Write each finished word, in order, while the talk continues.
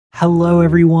Hello,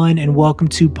 everyone, and welcome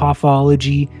to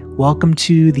Poffology. Welcome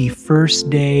to the first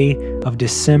day of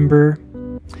December.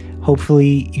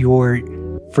 Hopefully, your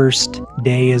first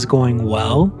day is going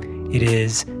well. It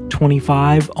is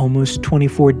 25, almost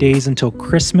 24 days until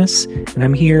Christmas, and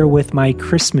I'm here with my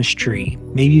Christmas tree.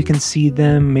 Maybe you can see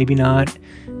them, maybe not.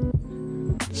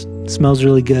 Smells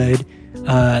really good.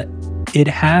 It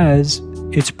has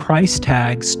its price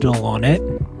tag still on it,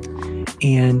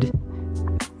 and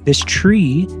this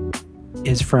tree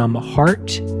is from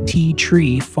Heart Tea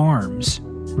Tree Farms.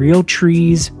 Real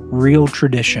trees, real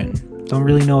tradition. Don't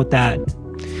really know what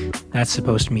that's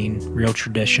supposed to mean. Real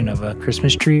tradition of a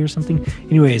Christmas tree or something.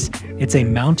 Anyways, it's a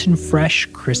mountain fresh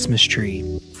Christmas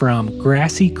tree from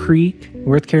Grassy Creek,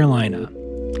 North Carolina.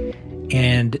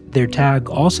 And their tag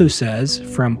also says,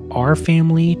 from our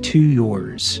family to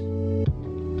yours.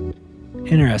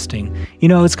 Interesting. You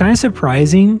know, it's kind of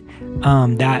surprising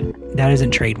that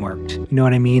isn't trademarked. You know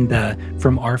what I mean? The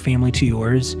from our family to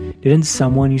yours. Didn't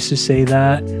someone used to say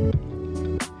that?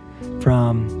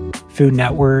 From Food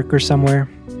Network or somewhere?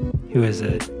 Who is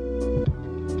it?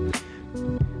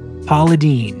 Paula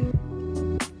Deen.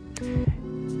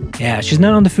 Yeah, she's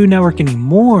not on the Food Network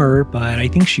anymore, but I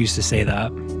think she used to say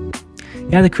that.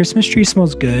 Yeah, the Christmas tree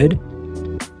smells good.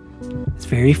 It's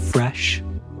very fresh.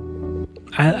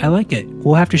 I like it.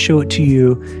 We'll have to show it to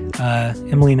you.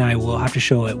 Emily and I will have to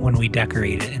show it when we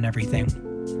decorate it and everything.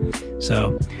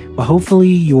 So, well, hopefully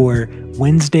your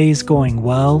Wednesday's going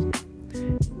well.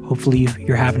 Hopefully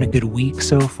you're having a good week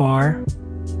so far.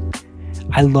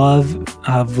 I love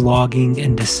vlogging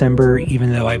in December,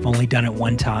 even though I've only done it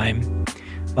one time.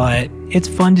 But it's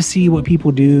fun to see what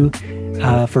people do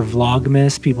for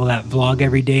Vlogmas, people that vlog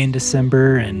every day in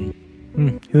December. And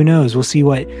who knows? We'll see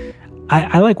what...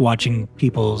 I like watching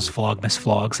people's Vlogmas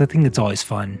vlogs. I think it's always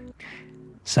fun.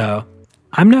 So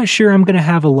I'm not sure I'm going to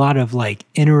have a lot of like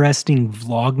interesting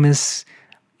Vlogmas,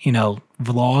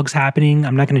 vlogs happening.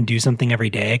 I'm not going to do something every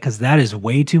day because that is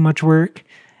way too much work.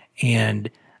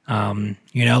 And,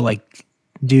 like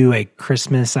do a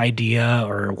Christmas idea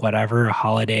or whatever, a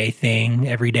holiday thing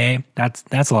every day. That's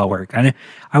a lot of work.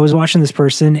 I was watching this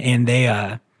person and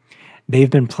they've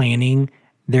been planning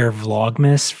their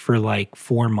Vlogmas for like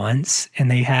 4 months,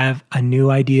 and they have a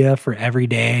new idea for every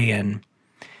day, and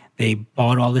they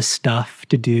bought all this stuff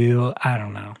to do. I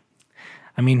don't know.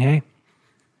 I mean, hey,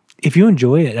 if you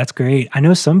enjoy it, that's great. I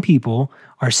know some people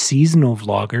are seasonal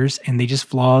vloggers and they just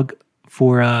vlog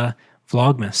for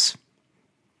Vlogmas.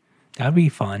 That'd be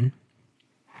fun.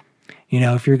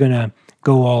 If you're going to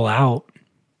go all out.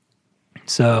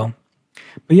 So,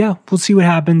 but yeah, we'll see what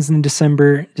happens in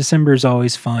December. December is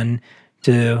always fun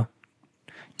to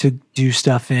do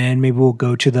stuff in. Maybe we'll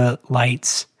go to the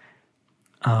lights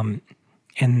in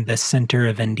the center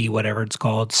of Indy, whatever it's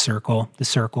called, the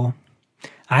circle.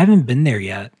 I haven't been there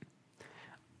yet.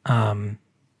 So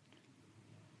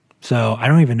I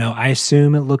don't even know. I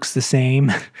assume it looks the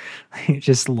same.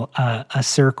 Just a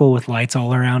circle with lights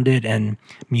all around it and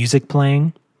music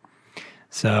playing.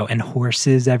 So, and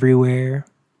horses everywhere.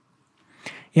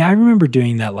 Yeah, I remember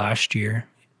doing that last year.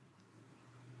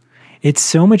 It's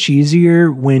so much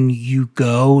easier when you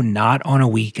go not on a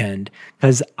weekend,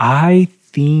 because I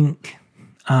think,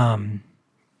 man,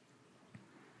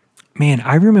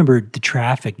 I remember the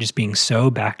traffic just being so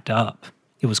backed up.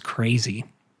 It was crazy.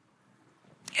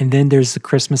 And then there's the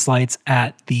Christmas lights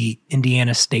at the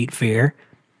Indiana State Fair.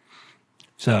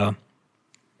 So,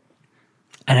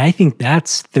 and I think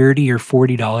that's $30 or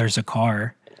 $40 a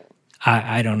car.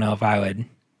 I don't know if I would.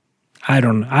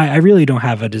 I really don't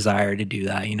have a desire to do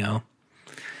that,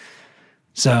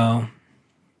 So,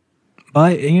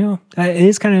 but, it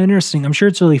is kind of interesting. I'm sure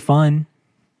it's really fun.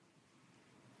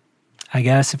 I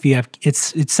guess if you have,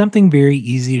 it's something very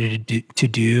easy to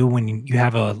do when you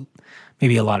have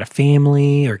maybe a lot of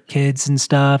family or kids and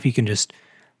stuff. You can just,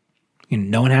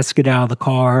 no one has to get out of the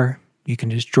car. You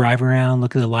can just drive around,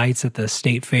 look at the lights at the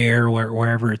state fair or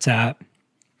wherever it's at.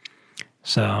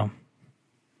 So,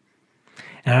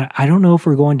 and I don't know if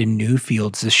we're going to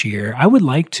Newfields this year. I would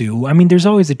like to. I mean, there's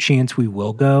always a chance we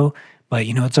will go, but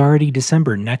it's already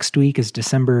December. Next week is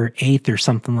December 8th or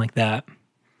something like that.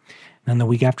 And the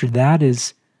week after that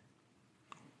is,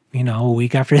 a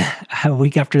week after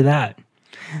that.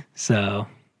 So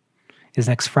is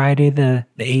next Friday the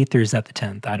 8th or is that the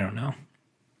 10th? I don't know.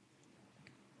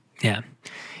 Yeah.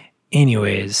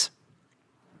 Anyways,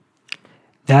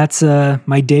 that's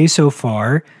my day so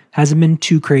far. Hasn't been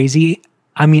too crazy.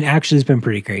 I mean, actually, it's been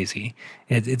pretty crazy.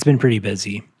 It's been pretty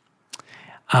busy.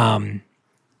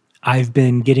 I've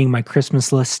been getting my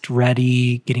Christmas list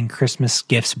ready, getting Christmas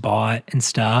gifts bought and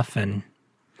stuff. And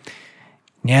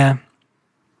yeah,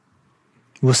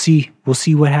 we'll see. We'll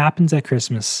see what happens at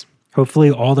Christmas.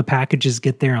 Hopefully all the packages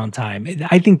get there on time.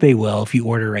 I think they will if you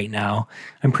order right now.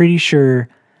 I'm pretty sure.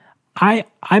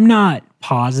 I'm not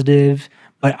positive,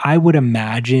 but I would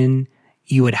imagine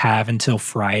you would have until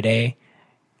Friday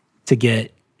to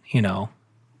get,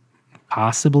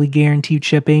 possibly guaranteed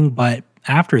shipping, but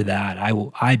after that,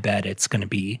 I bet it's going to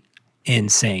be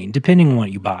insane depending on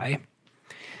what you buy.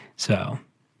 So,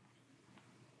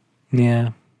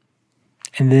 yeah.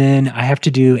 And then I have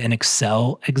to do an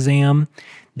Excel exam.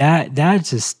 That's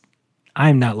just,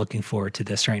 I'm not looking forward to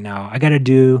this right now. I got to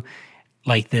do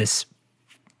like this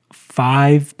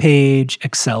 5-page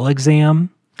Excel exam,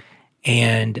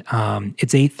 and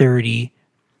it's 8:30,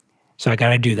 so I got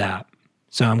to do that.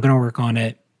 So I'm going to work on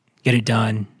it, get it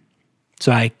done,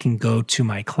 so I can go to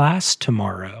my class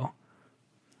tomorrow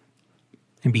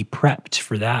and be prepped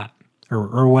for that,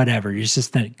 or whatever. You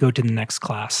just go to the next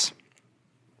class.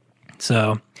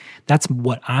 So that's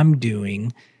what I'm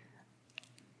doing.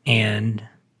 And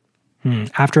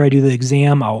after I do the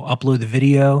exam, I'll upload the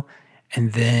video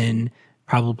and then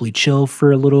probably chill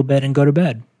for a little bit and go to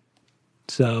bed.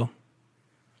 So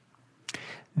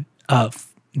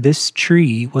this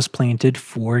tree was planted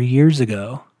 4 years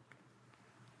ago.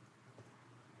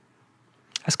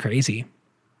 That's crazy.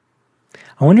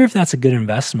 I wonder if that's a good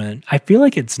investment. I feel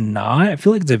like it's not. I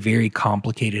feel like it's a very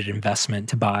complicated investment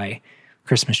to buy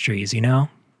Christmas trees,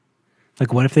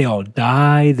 Like, what if they all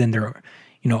die? Then they're,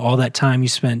 all that time you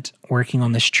spent working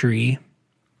on this tree.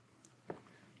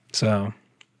 So,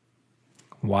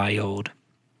 wild.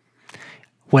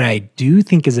 What I do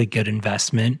think is a good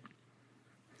investment,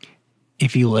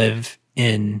 if you live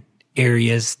in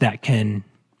areas that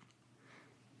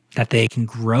they can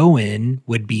grow in,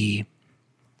 would be,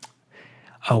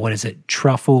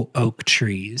 truffle oak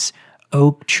trees.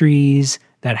 Oak trees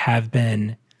that have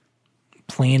been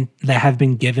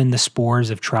given the spores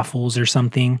of truffles or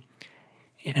something.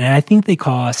 And I think they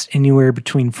cost anywhere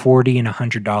between $40 and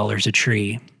 $100 a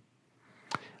tree.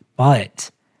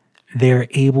 But they're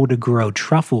able to grow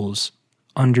truffles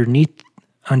underneath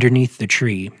the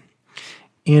tree.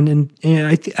 And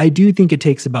I do think it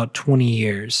takes about 20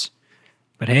 years.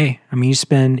 But hey, you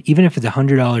spend, even if it's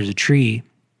 $100 a tree,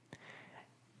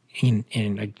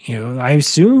 and I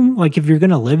assume, like, if you're going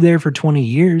to live there for 20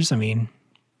 years,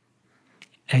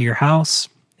 at your house,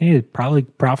 it's probably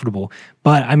profitable.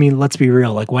 But let's be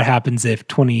real. Like, what happens if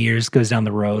 20 years goes down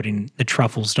the road and the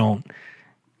truffles don't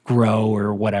grow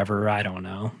or whatever? I don't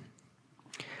know.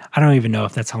 I don't even know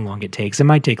if that's how long it takes. It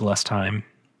might take less time.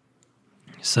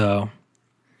 So,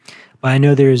 but I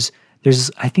know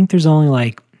I think there's only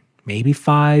like maybe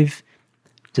 5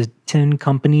 to 10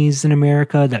 companies in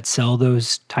America that sell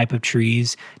those type of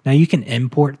trees. Now you can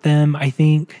import them, I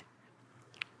think,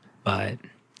 but I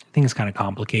think it's kind of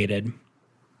complicated.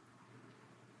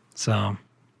 So,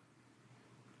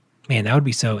 man, that would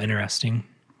be so interesting.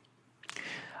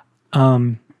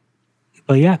 But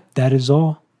yeah, that is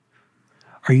all.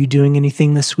 Are you doing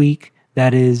anything this week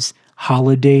that is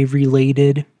holiday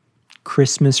related,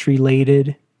 Christmas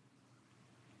related?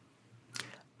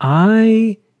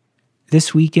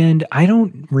 This weekend, I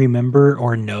don't remember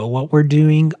or know what we're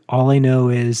doing. All I know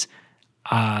is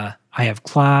I have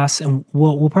class, and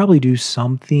we'll probably do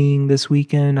something this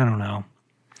weekend. I don't know.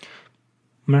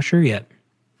 I'm not sure yet.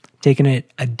 Taking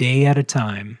it a day at a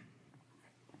time.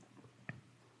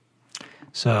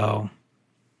 So,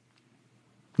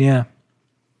 yeah.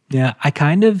 I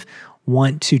kind of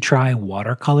want to try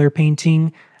watercolor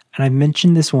painting, and I've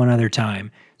mentioned this one other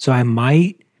time. So I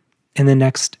might, in the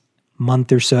next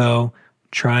month or so,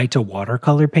 try to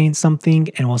watercolor paint something,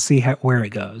 and we'll see where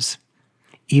it goes.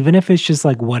 Even if it's just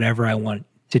like whatever I want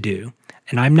to do.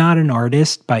 And I'm not an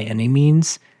artist by any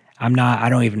means. I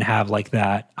don't even have like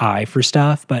that eye for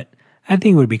stuff, but I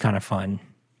think it would be kind of fun.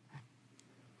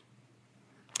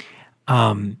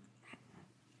 And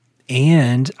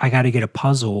I got to get a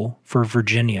puzzle for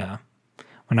Virginia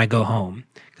when I go home,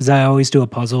 because I always do a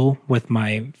puzzle with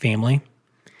my family.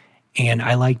 And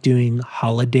I like doing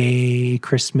holiday,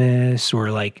 Christmas, or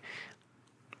like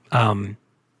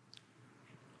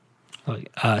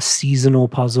seasonal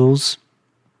puzzles.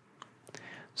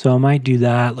 So I might do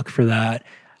that, look for that.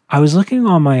 I was looking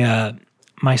on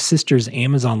my sister's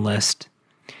Amazon list,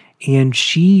 and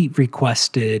she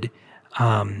requested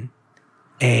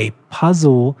a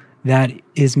puzzle that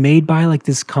is made by like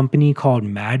this company called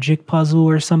Magic Puzzle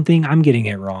or something. I'm getting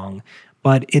it wrong,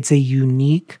 but it's a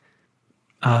unique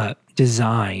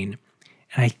design.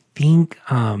 And I think,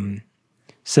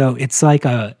 so it's like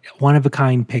a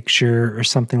one-of-a-kind picture or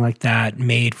something like that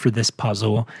made for this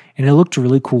puzzle. And it looked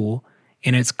really cool.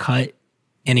 And it's cut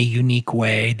in a unique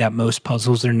way that most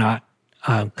puzzles are not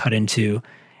cut into.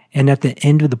 And at the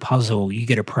end of the puzzle, you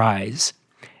get a prize.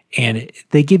 And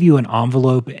they give you an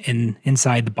envelope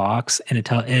inside the box, and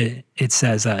it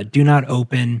says, "Do not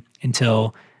open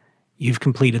until you've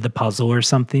completed the puzzle," or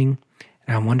something.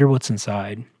 And I wonder what's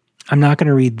inside. I'm not going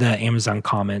to read the Amazon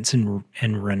comments and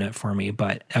run it for me,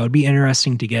 but that would be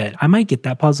interesting to get. I might get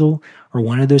that puzzle or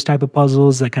one of those type of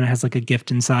puzzles that kind of has like a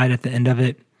gift inside at the end of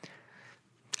it.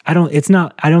 I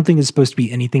don't think it's supposed to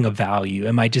be anything of value.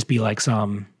 It might just be like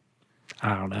some,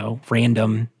 I don't know,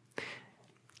 random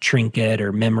trinket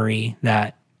or memory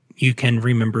that you can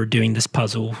remember doing this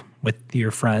puzzle with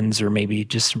your friends, or maybe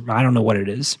just, I don't know what it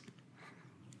is.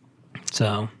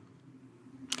 So,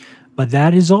 but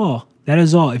that is all. That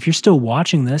is all. If you're still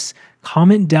watching this,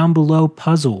 comment down below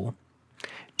puzzle.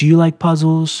 Do you like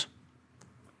puzzles?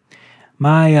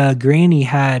 My granny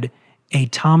had a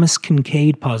Thomas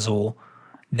Kincaid puzzle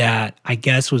that I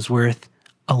guess was worth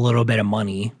a little bit of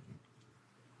money.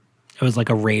 It was like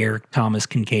a rare Thomas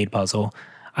Kincaid puzzle.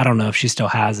 I don't know if she still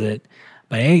has it,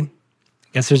 but hey, I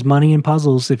guess there's money in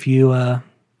puzzles. If you,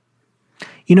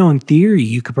 in theory,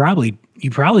 you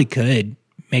probably could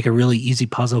make a really easy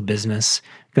puzzle business,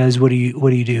 because what do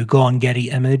you do? Go on Getty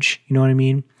Image, you know what I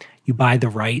mean? You buy the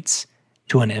rights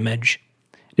to an image.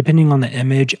 Depending on the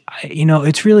image,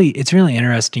 it's really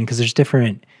interesting, because there's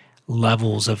different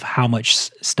levels of how much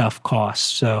stuff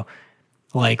costs. So,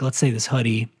 like, let's say this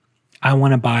hoodie, I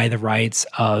want to buy the rights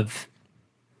of,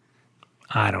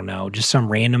 I don't know, just some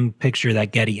random picture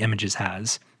that Getty Images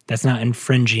has that's not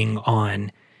infringing on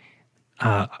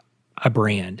a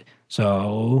brand.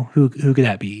 So who could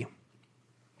that be?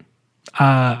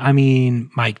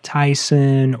 Mike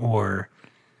Tyson, or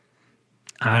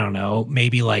I don't know,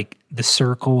 maybe like the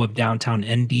circle of downtown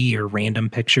Indy, or random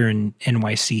picture in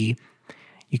NYC.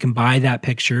 You can buy that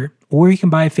picture, or you can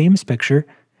buy a famous picture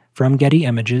from Getty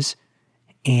Images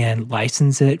and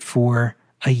license it for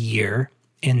a year.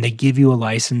 And they give you a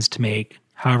license to make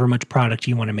however much product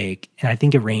you want to make. And I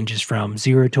think it ranges from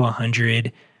 0 to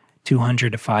 100,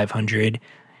 200 to 500.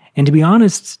 And to be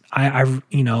honest, I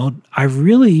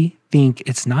really think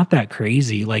it's not that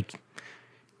crazy. Like,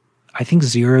 I think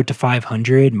 0 to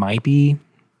 500 might be,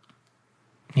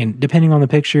 and depending on the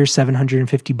picture,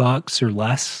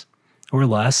 $750 or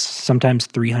less, sometimes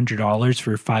 $300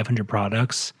 for 500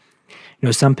 products.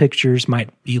 Some pictures might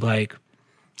be like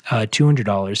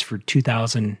 $200 for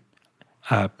 2,000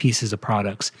 pieces of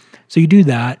products. So you do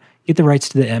that, get the rights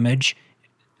to the image,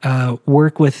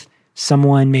 work with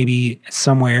someone maybe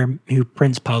somewhere who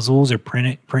prints puzzles, or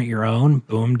print your own.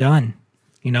 Boom, done.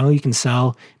 You can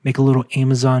sell, make a little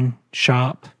Amazon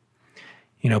shop,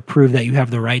 prove that you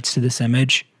have the rights to this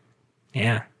image.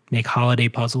 Yeah, make holiday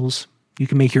puzzles. You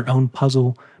can make your own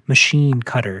puzzle machine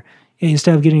cutter.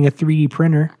 Instead of getting a 3D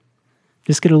printer,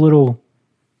 just get a little,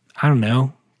 I don't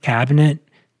know, cabinet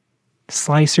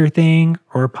slicer thing,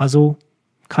 or a puzzle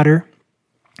cutter,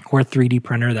 or a 3D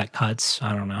printer that cuts.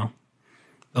 I don't know.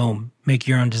 Boom, make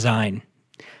your own design.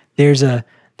 There's at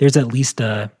least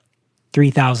a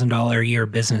 $3,000 a year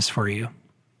business for you.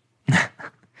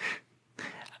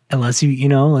 unless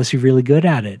you're really good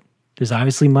at it. There's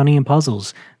obviously money in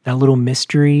puzzles. That little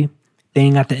mystery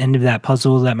thing at the end of that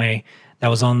puzzle that I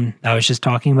was just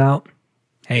talking about.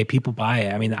 Hey, people buy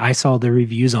it. I mean, I saw the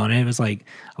reviews on it. It was like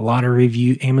a lot of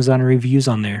Amazon reviews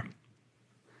on there.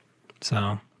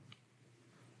 So,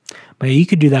 but you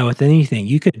could do that with anything.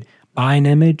 You could buy an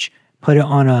image, put it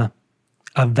on a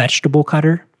vegetable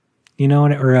cutter,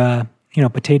 or a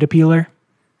potato peeler.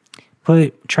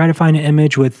 Try to find an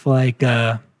image with like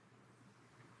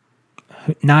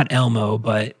not Elmo,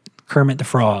 but Kermit the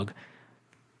Frog.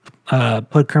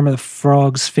 Put Kermit the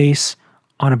Frog's face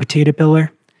on a potato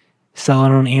peeler. Sell it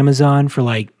on Amazon for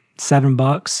like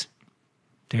 $7.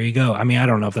 There you go. I mean, I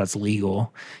don't know if that's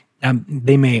legal.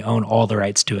 They may own all the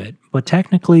rights to it, but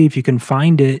technically, if you can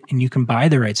find it and you can buy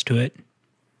the rights to it,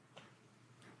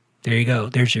 there you go.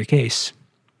 There's your case.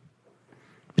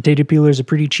 Potato peelers are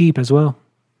pretty cheap as well.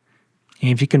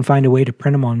 And if you can find a way to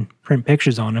print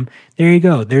pictures on them, there you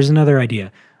go. There's another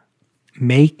idea.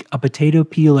 Make a potato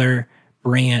peeler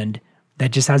brand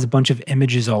that just has a bunch of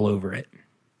images all over it.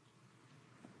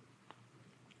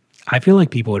 I feel like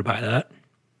people would buy that.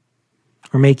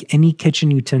 Or make any kitchen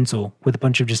utensil with a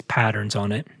bunch of just patterns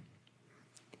on it,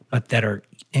 but that are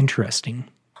interesting.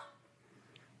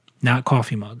 Not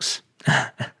coffee mugs.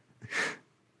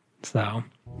 So,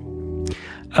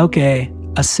 okay,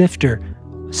 a sifter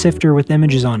with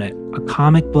images on it. A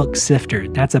comic book sifter.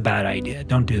 That's a bad idea.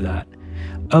 Don't do that.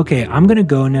 Okay, I'm going to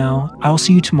go now. I'll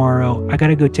see you tomorrow. I got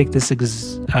to go take this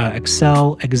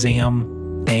Excel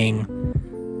exam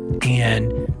thing.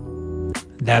 And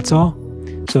that's all.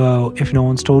 So if no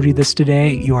one's told you this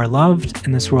today, you are loved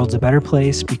and this world's a better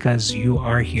place because you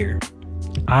are here.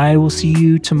 I will see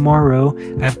you tomorrow.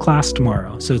 I have class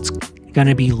tomorrow, so it's going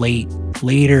to be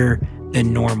later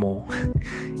than normal.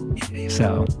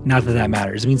 So not that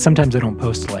matters. I mean, sometimes I don't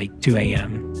post till like 2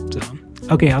 a.m. So,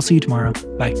 okay, I'll see you tomorrow.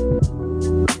 Bye.